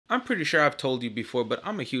I'm pretty sure I've told you before, but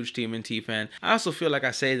I'm a huge TMNT fan. I also feel like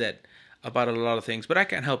I say that about a lot of things, but I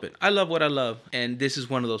can't help it. I love what I love, and this is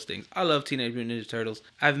one of those things. I love Teenage Mutant Ninja Turtles.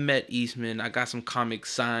 I've met Eastman. I got some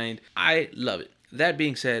comics signed. I love it. That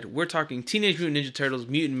being said, we're talking Teenage Mutant Ninja Turtles,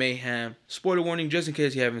 Mutant Mayhem. Spoiler warning, just in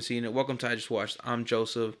case you haven't seen it. Welcome to IJustWatched. I'm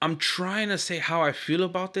Joseph. I'm trying to say how I feel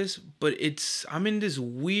about this, but I'm in this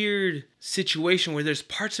weird situation where there's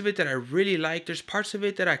parts of it that I really like. There's parts of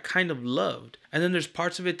it that I kind of loved. And then there's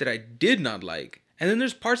parts of it that I did not like. And then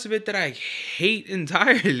there's parts of it that I hate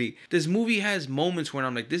entirely. This movie has moments where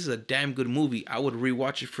I'm like, this is a damn good movie. I would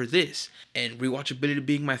rewatch it for this. And rewatchability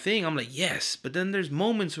being my thing, I'm like, yes. But then there's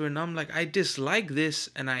moments where I'm like, I dislike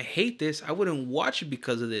this and I hate this. I wouldn't watch it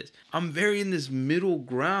because of this. I'm very in this middle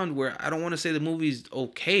ground where I don't want to say the movie's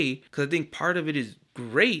okay, because I think part of it is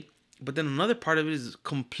great, but then another part of it is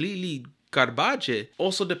completely garbage.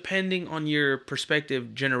 Also, depending on your perspective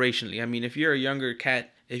generationally. I mean, if you're a younger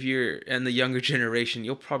cat, if you're in the younger generation,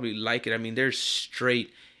 you'll probably like it. I mean, they're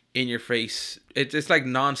straight in your face. It's like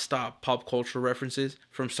non-stop pop culture references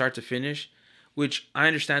from start to finish, which I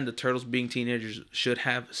understand the Turtles being teenagers should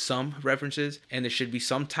have some references and there should be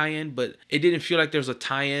some tie-in, but it didn't feel like there was a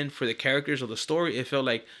tie-in for the characters or the story. It felt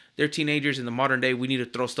like they're teenagers in the modern day. We need to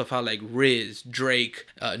throw stuff out like Riz, Drake,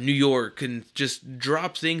 New York, and just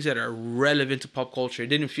drop things that are relevant to pop culture. It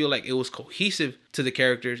didn't feel like it was cohesive to the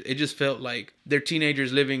characters. It just felt like they're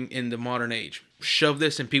teenagers living in the modern age. Shove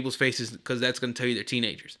this in people's faces because that's going to tell you they're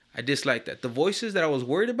teenagers. I dislike that. The voices that I was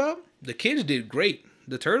worried about, the kids did great.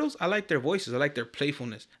 The Turtles, I like their voices. I like their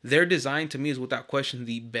playfulness. Their design to me is without question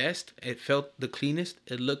the best. It felt the cleanest.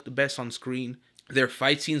 It looked the best on screen. Their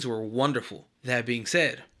fight scenes were wonderful. That being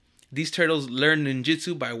said, these turtles learn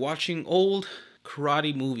ninjutsu by watching old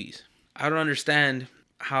karate movies. I don't understand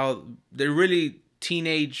how they're really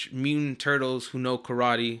teenage mutant turtles who know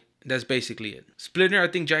karate. That's basically it. Splinter, I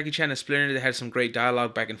think Jackie Chan and Splinter, they had some great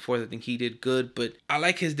dialogue back and forth. I think he did good, but I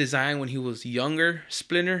like his design when he was younger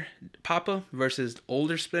Splinter Papa versus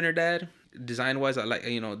older Splinter Dad. Design-wise, I like,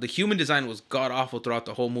 the human design was god-awful throughout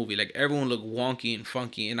the whole movie. Like, everyone looked wonky and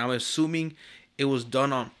funky, and I'm assuming it was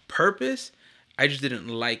done on purpose. I just didn't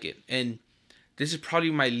like it. And this is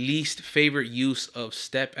probably my least favorite use of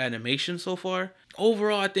step animation so far.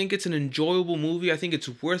 Overall, I think it's an enjoyable movie. I think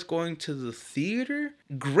it's worth going to the theater.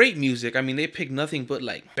 Great music. I mean, they picked nothing but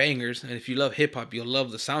like bangers. And if you love hip hop, you'll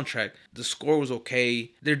love the soundtrack. The score was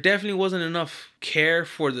okay. There definitely wasn't enough care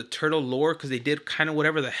for the turtle lore because they did kind of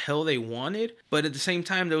whatever the hell they wanted. But at the same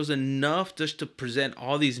time, there was enough just to present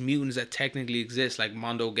all these mutants that technically exist, like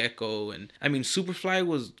Mondo Gecko. And I mean, Superfly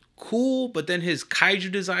was cool, but then his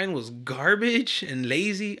kaiju design was garbage and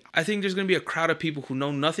lazy. I think there's gonna be a crowd of people who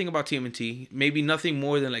know nothing about TMNT, maybe nothing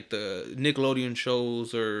more than like the Nickelodeon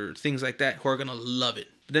shows or things like that, who are gonna love it.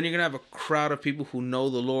 But then you're gonna have a crowd of people who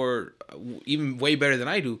know the lore even way better than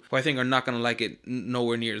I do, who I think are not gonna like it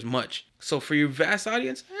nowhere near as much. So for your vast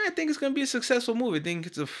audience, I think it's gonna be a successful movie. I think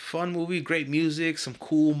it's a fun movie, great music, some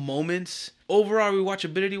cool moments. Overall,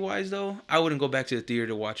 rewatchability wise though, I wouldn't go back to the theater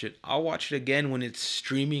to watch it. I'll watch it again when it's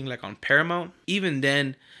streaming like on Paramount. Even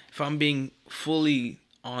then, if I'm being fully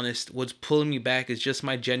honest, what's pulling me back is just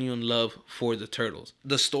my genuine love for the Turtles.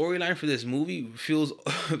 The storyline for this movie feels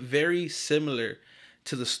very similar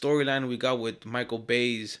to the storyline we got with Michael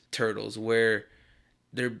Bay's Turtles, where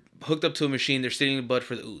they're hooked up to a machine, they're stealing the blood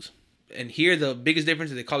for the ooze. And here the biggest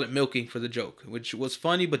difference is they call it milking for the joke, which was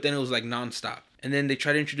funny, but then it was like nonstop. And then they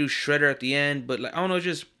try to introduce Shredder at the end, but like, I don't know,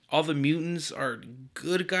 just all the mutants are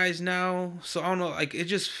good guys now. So I don't know, like it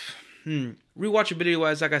just, rewatchability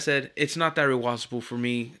wise, like I said, it's not that rewatchable for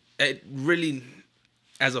me. It really,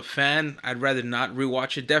 as a fan, I'd rather not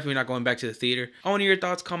rewatch it. Definitely not going back to the theater. I want to hear your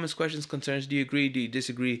thoughts, comments, questions, concerns. Do you agree? Do you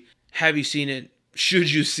disagree? Have you seen it?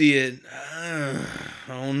 Should you see it? I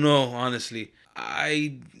don't know, honestly.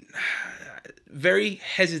 I very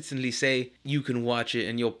hesitantly say you can watch it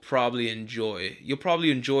and you'll probably enjoy it. You'll probably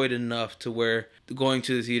enjoy it enough to where going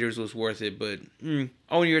to the theaters was worth it. But I want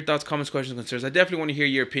to hear your thoughts, comments, questions, concerns. I definitely want to hear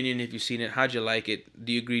your opinion if you've seen it. How'd you like it?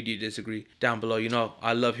 Do you agree? Do you disagree? Down below.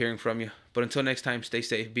 I love hearing from you. But until next time, stay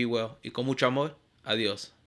safe, be well, y con mucho amor. Adios.